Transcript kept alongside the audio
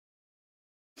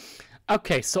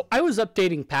Okay, so I was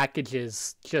updating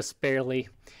packages just barely,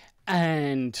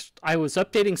 and I was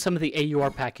updating some of the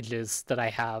AUR packages that I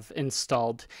have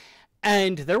installed,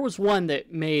 and there was one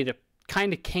that made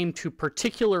kind of came to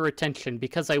particular attention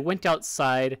because I went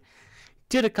outside,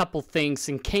 did a couple things,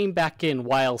 and came back in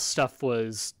while stuff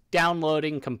was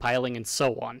downloading, compiling, and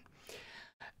so on.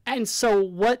 And so,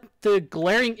 what the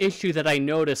glaring issue that I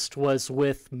noticed was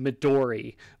with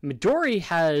Midori. Midori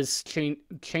has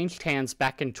changed hands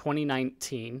back in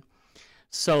 2019,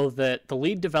 so that the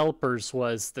lead developers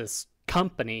was this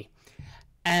company,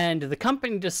 and the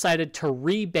company decided to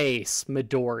rebase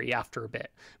Midori after a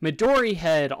bit. Midori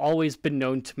had always been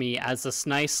known to me as this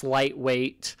nice,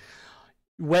 lightweight,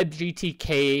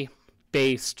 WebGTK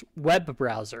based web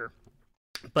browser.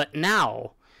 But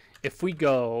now, if we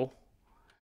go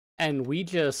and we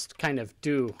just kind of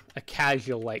do a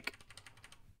casual like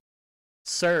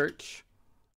search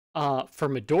for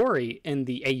Midori in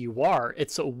the AUR,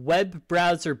 it's a web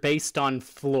browser based on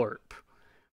Florp.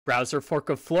 Browser fork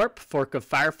of Florp, fork of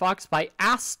Firefox by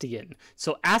Astian.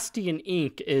 So Astian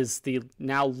Inc. is the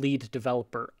now lead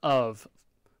developer of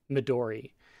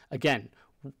Midori. Again,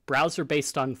 browser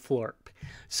based on Florp.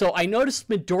 So I noticed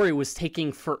Midori was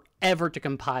taking forever to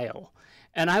compile.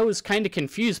 And I was kind of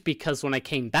confused because when I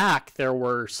came back, there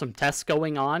were some tests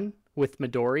going on with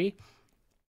Midori.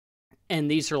 And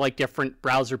these are like different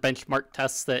browser benchmark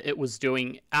tests that it was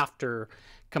doing after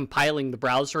compiling the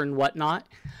browser and whatnot.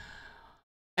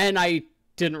 And I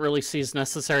didn't really see as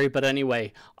necessary, but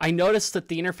anyway, I noticed that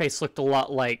the interface looked a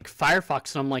lot like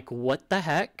Firefox, and I'm like, what the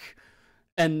heck?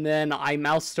 And then I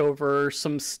moused over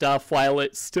some stuff while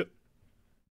it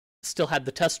still had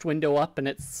the test window up, and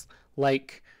it's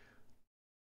like,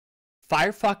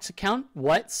 Firefox account?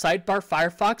 What? Sidebar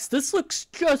Firefox? This looks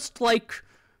just like,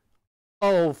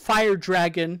 oh, Fire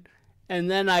Dragon. And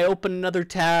then I open another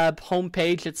tab,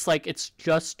 homepage, it's like, it's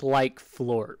just like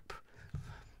Florp.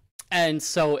 And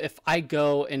so if I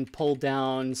go and pull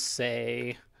down,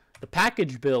 say, the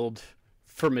package build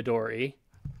for Midori,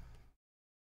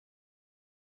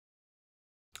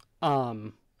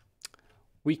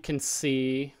 we can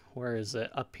see, where is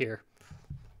it? Up here.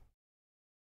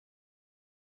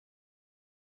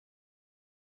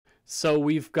 So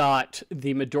we've got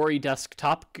the Midori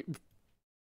desktop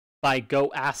by Go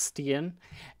Astian.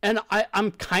 And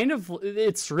I'm kind of,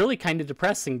 it's really kind of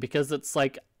depressing because it's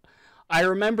like, I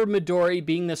remember Midori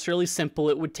being this really simple.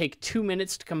 It would take 2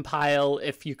 minutes to compile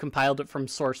if you compiled it from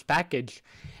source package.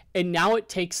 And now it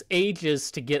takes ages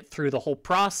to get through the whole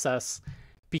process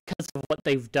because of what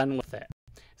they've done with it.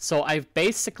 So I've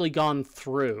basically gone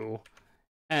through,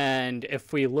 and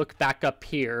if we look back up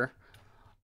here,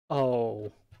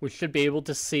 oh, we should be able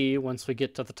to see once we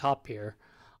get to the top here,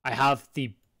 I have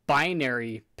the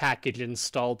binary package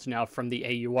installed now from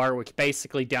the AUR, which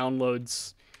basically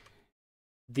downloads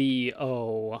the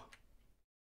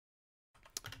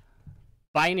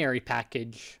binary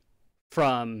package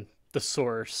from the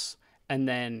source and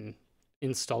then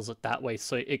installs it that way.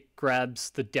 So it grabs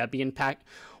the Debian pack.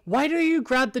 Why do you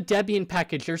grab the Debian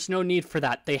package? There's no need for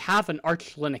that. They have an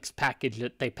Arch Linux package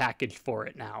that they package for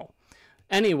it now.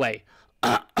 Anyway,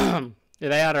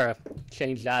 they ought to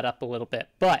change that up a little bit.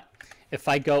 But if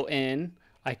I go in,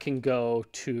 I can go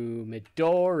to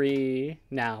Midori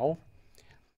now.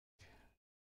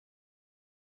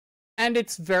 And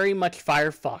it's very much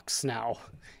Firefox now.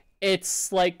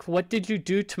 It's like, what did you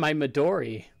do to my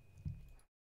Midori?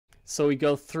 So we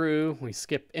go through, we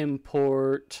skip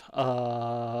import.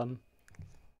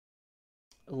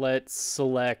 Let's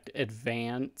select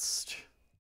advanced.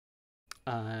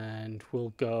 And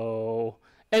we'll go,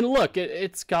 and look,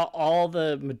 it's got all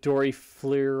the Midori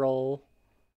Flural.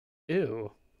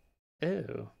 Ew.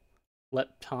 Ew.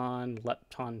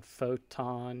 Lepton,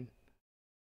 Photon.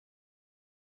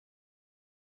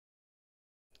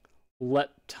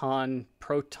 Lepton,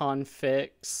 Proton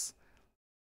Fix.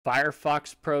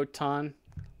 Firefox Proton.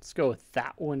 Let's go with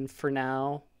that one for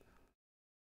now.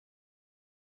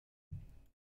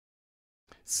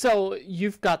 So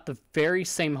you've got the very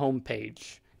same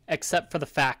homepage, except for the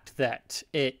fact that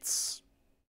it's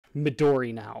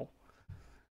Midori now.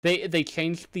 They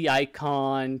changed the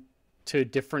icon to a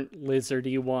different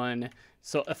lizardy one.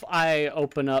 So if I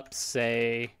open up,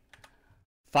 say,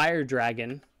 Fire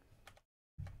Dragon,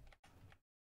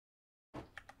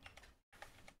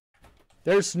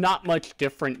 there's not much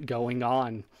different going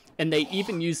on. And they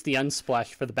even use the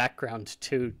Unsplash for the background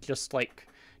too, just like,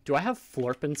 do I have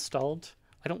Florp installed?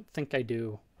 I don't think I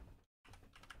do.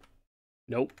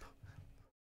 Nope.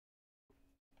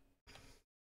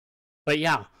 But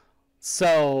yeah,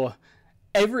 so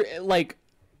and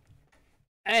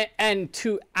And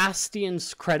to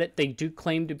Astian's credit, they do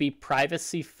claim to be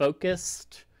privacy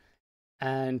focused.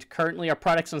 And currently, our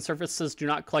products and services do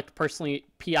not collect personally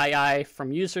PII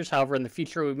from users. However, in the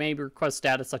future, we may request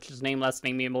data such as name, last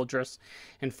name, email address,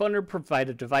 and phone number, provide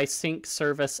a device sync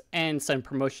service, and send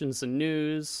promotions and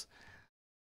news.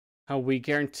 We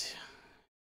guarantee...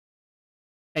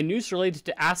 And news related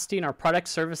to Astian, our products,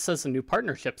 services, and new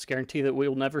partnerships guarantee that we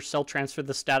will never sell, transfer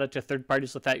this data to third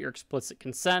parties without your explicit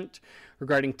consent.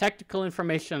 Regarding technical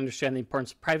information, understand the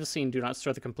importance of privacy and do not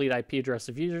store the complete IP address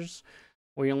of users.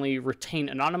 We only retain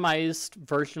anonymized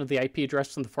version of the IP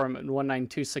address in the form of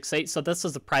 192.168. So this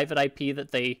is a private IP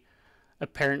that they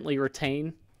apparently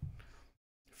retain.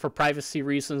 For privacy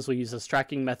reasons, we use this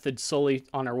tracking method solely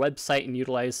on our website and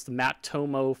utilize the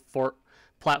Matomo for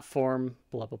platform,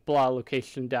 blah, blah, blah,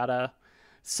 location data.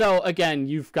 So again,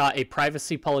 you've got a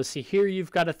privacy policy here.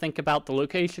 You've got to think about the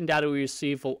location data we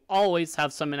receive will always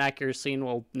have some inaccuracy and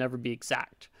will never be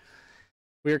exact.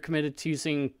 We are committed to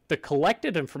using the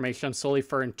collected information solely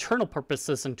for internal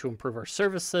purposes and to improve our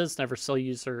services, never sell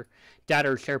user data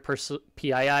or share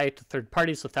PII to third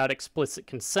parties without explicit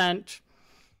consent.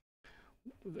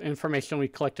 Information we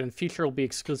collect in the future will be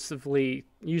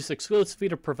used exclusively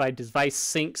to provide device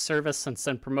sync service and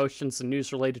send promotions and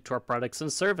news related to our products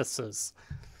and services.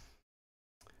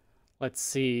 Let's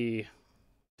see.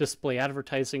 Display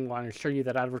advertising. Want to assure you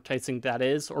that advertising that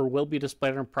is or will be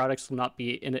displayed on our products will not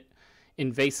be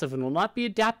invasive and will not be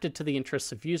adapted to the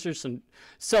interests of users, and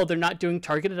so they're not doing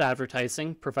targeted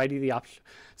advertising, providing the option.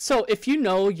 So if you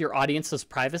know your audience is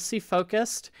privacy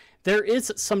focused, there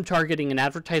is some targeting and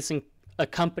advertising. A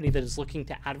company that is looking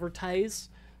to advertise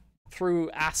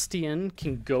through Astian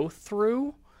can go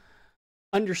through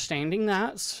understanding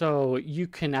that, so you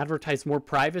can advertise more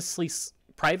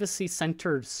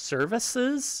privacy-centered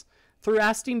services through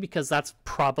Astian because that's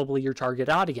probably your target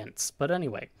audience. But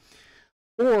anyway,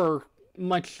 or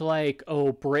much like,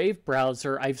 Brave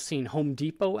browser, I've seen Home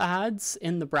Depot ads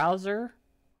in the browser.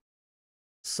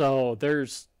 So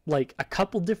there's like a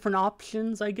couple different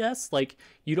options, I guess. Like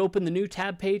you'd open the new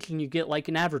tab page and you get like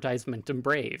an advertisement in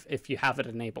Brave if you have it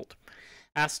enabled.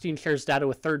 Astian shares data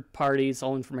with third parties.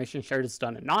 All information shared is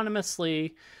done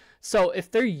anonymously. So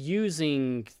if they're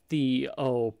using the,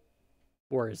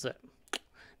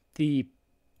 the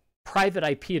private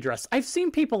IP address. I've seen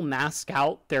people mask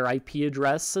out their IP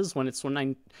addresses when it's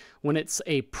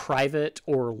a private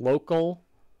or local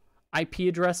IP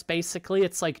address. Basically,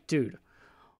 it's like, dude,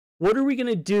 what are we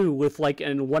gonna do with like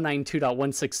an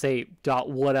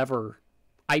 192.168.whatever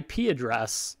IP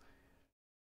address?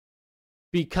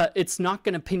 Because it's not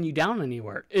gonna pin you down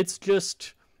anywhere. It's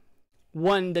just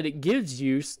one that it gives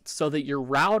you so that your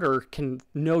router can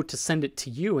know to send it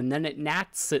to you, and then it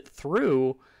NATs it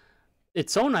through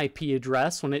its own IP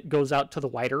address when it goes out to the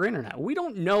wider internet. We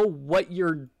don't know what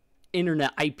your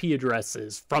internet IP address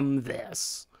is from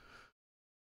this.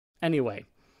 Anyway,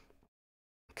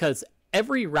 because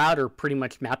every router pretty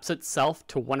much maps itself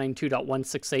to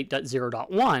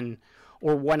 192.168.0.1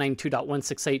 or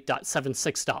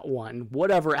 192.168.76.1,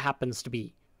 whatever it happens to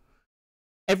be.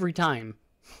 Every time.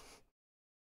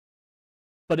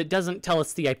 But it doesn't tell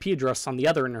us the IP address on the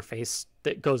other interface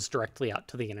that goes directly out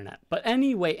to the internet. But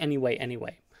anyway.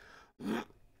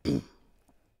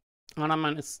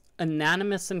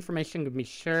 Anonymous information can be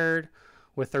shared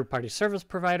with third-party service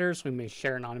providers. We may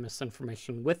share anonymous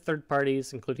information with third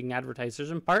parties, including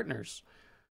advertisers and partners.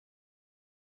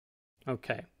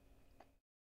 Okay.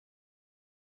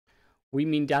 We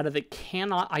mean data that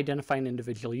cannot identify an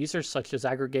individual user, such as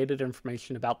aggregated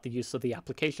information about the use of the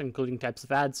application, including types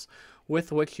of ads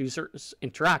with which users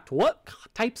interact. What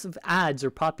types of ads are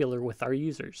popular with our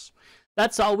users?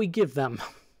 That's all we give them,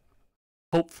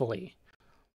 hopefully.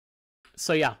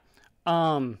 So yeah,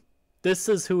 this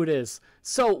is who it is.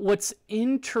 So what's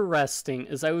interesting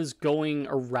is I was going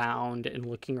around and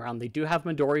looking around. They do have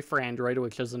Midori for Android,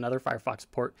 which is another Firefox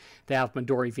port. They have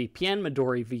Midori VPN,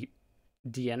 Midori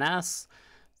DNS.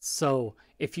 So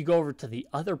if you go over to the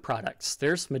other products,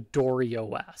 there's Midori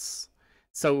OS.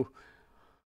 So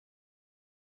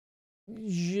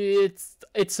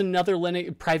it's another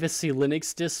privacy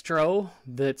Linux distro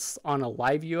that's on a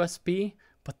live USB,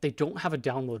 but they don't have a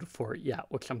download for it yet,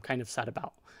 which I'm kind of sad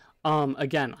about.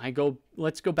 Again,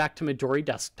 let's go back to Midori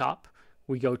Desktop.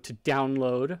 We go to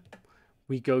download,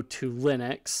 we go to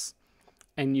Linux,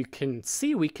 and you can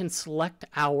see we can select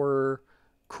our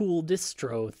cool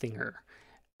distro thinger.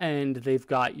 And they've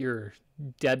got your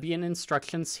Debian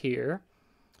instructions here.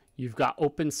 You've got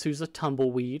OpenSUSE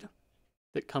Tumbleweed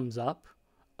that comes up.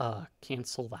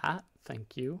 Cancel that,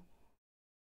 thank you.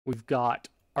 We've got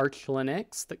Arch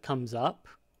Linux that comes up.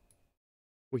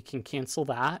 We can cancel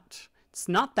that. It's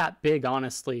not that big,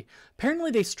 honestly.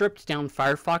 Apparently they stripped down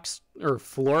Firefox, or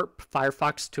Florp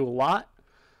Firefox to a lot.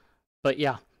 But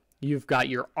yeah, you've got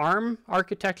your ARM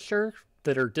architecture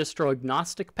that are distro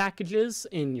agnostic packages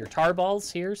in your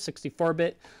tarballs here,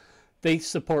 64-bit. They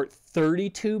support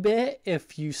 32-bit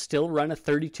if you still run a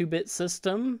 32-bit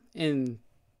system in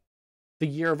the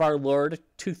year of our Lord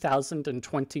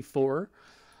 2024.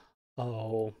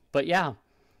 Oh, but yeah,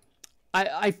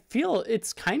 I feel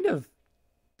it's kind of,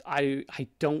 I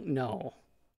don't know,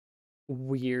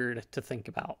 weird to think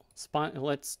about.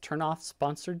 Let's turn off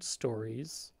sponsored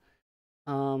stories.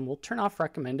 We'll turn off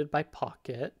recommended by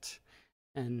Pocket,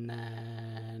 and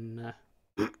then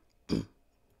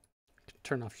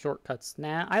turn off shortcuts.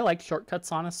 Nah, I like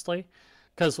shortcuts, honestly,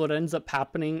 because what ends up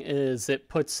happening is it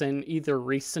puts in either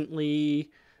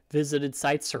recently visited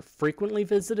sites or frequently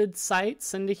visited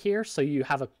sites into here, so you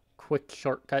have a quick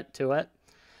shortcut to it.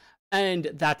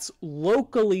 And that's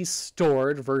locally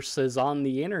stored versus on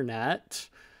the internet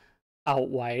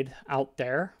out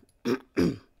there.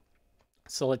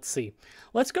 So let's see.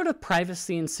 Let's go to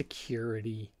privacy and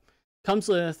security. Comes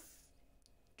with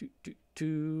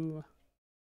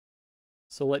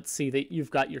So let's see that you've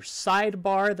got your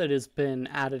sidebar that has been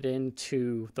added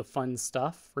into the fun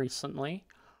stuff recently.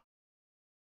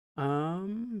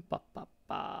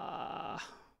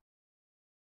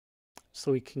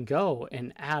 So we can go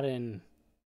and add in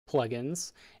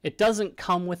plugins. It doesn't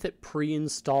come with it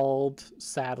pre-installed,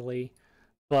 sadly,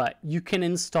 but you can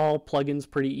install plugins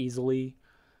pretty easily.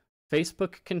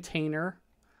 Facebook container.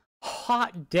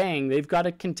 Hot dang, they've got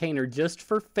a container just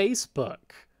for Facebook.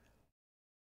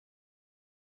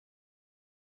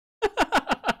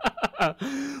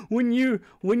 when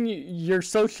your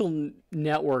social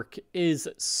network is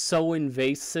so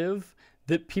invasive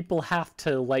that people have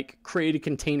to like create a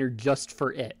container just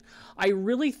for it. I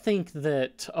really think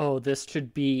that, this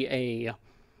should be a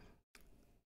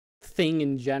thing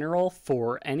in general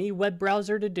for any web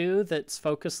browser to do that's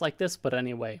focused like this, but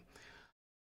anyway.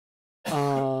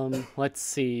 Let's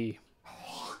see.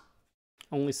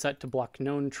 Only set to block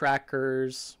known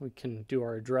trackers. We can do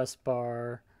our address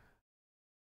bar.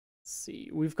 Let's see.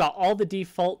 We've got all the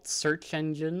default search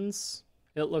engines,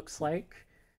 it looks like.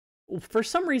 For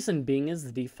some reason, Bing is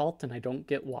the default, and I don't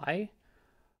get why.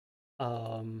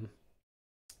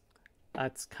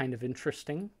 That's kind of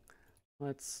interesting.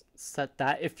 Let's set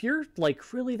that. If you're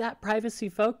like really that privacy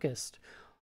focused,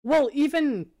 well,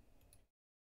 even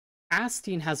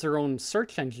Astian has their own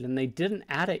search engine, and they didn't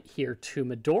add it here to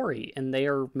Midori, and they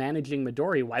are managing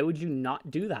Midori. Why would you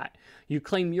not do that? You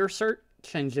claim your search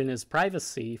engine is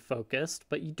privacy focused,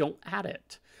 but you don't add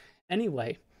it.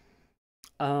 Anyway,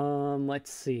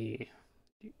 let's see.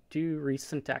 Do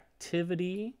recent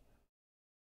activity.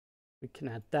 We can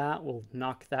add that. We'll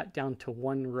knock that down to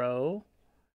one row.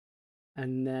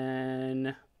 And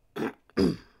then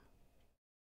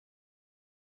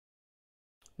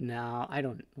no, I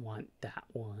don't want that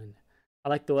one. I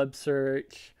like the web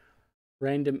search.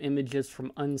 Random images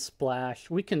from Unsplash.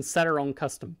 We can set our own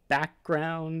custom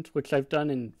background, which I've done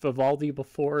in Vivaldi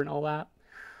before and all that.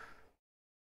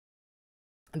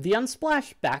 The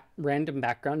Unsplash random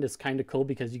background is kind of cool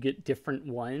because you get different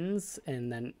ones,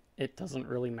 and then it doesn't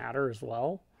really matter as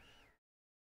well.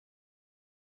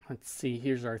 Let's see,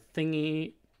 here's our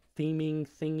theming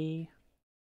thingy.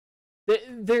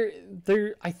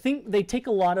 I think they take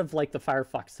a lot of like the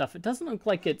Firefox stuff. It doesn't look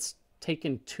like it's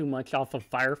taken too much off of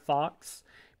Firefox,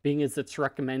 being as it's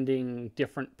recommending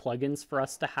different plugins for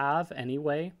us to have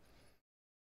anyway.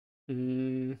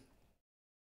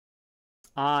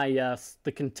 Yes,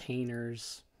 the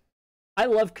containers. I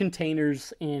love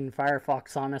containers in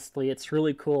Firefox, honestly. It's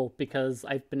really cool because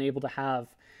I've been able to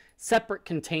have separate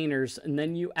containers, and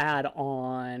then you add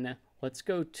on, let's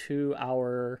go to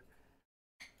our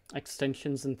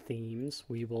extensions and themes.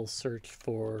 We will search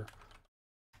for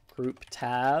group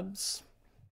tabs.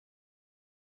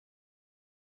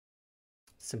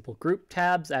 Simple group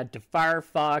tabs, add to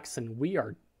Firefox, and we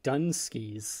are done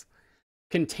skis.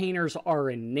 Containers are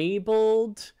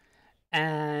enabled,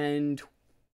 and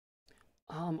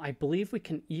I believe we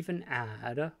can even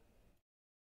add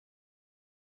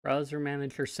browser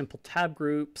manager, simple tab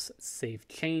groups, save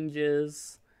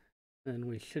changes, and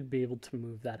we should be able to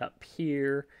move that up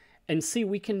here. And see,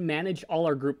 we can manage all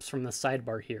our groups from the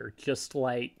sidebar here, just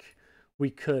like we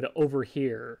could over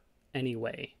here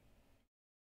anyway.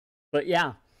 But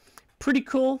yeah, pretty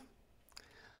cool.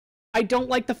 I don't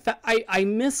like the fact I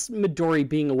miss Midori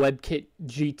being a WebKit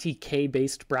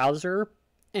GTK-based browser,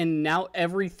 and now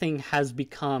everything has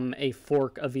become a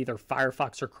fork of either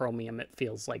Firefox or Chromium, it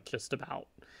feels like, just about.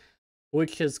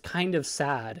 which is kind of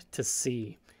sad to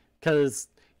see, because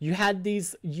you had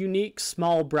these unique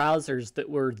small browsers that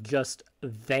were just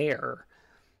there.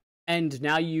 And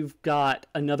now you've got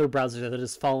another browser that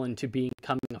has fallen to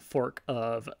becoming a fork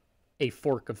of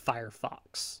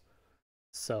Firefox.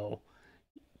 So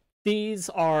these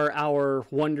are our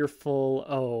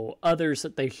wonderful, others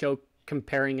that they show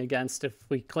comparing against. If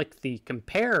we click the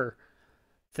compare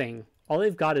thing, all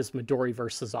they've got is Midori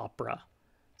versus Opera.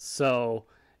 So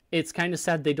it's kind of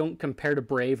sad they don't compare to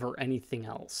Brave or anything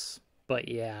else. But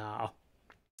yeah.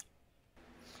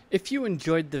 If you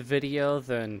enjoyed the video,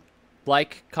 then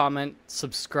like, comment,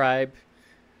 subscribe,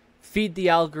 feed the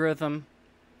algorithm,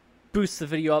 boost the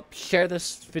video up, share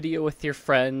this video with your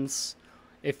friends.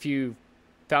 If you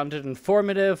found it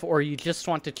informative or you just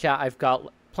want to chat, I've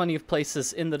got plenty of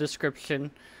places in the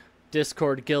description,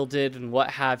 Discord, Guilded, and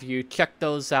what have you. Check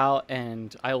those out,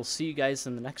 and I will see you guys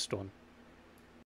in the next one.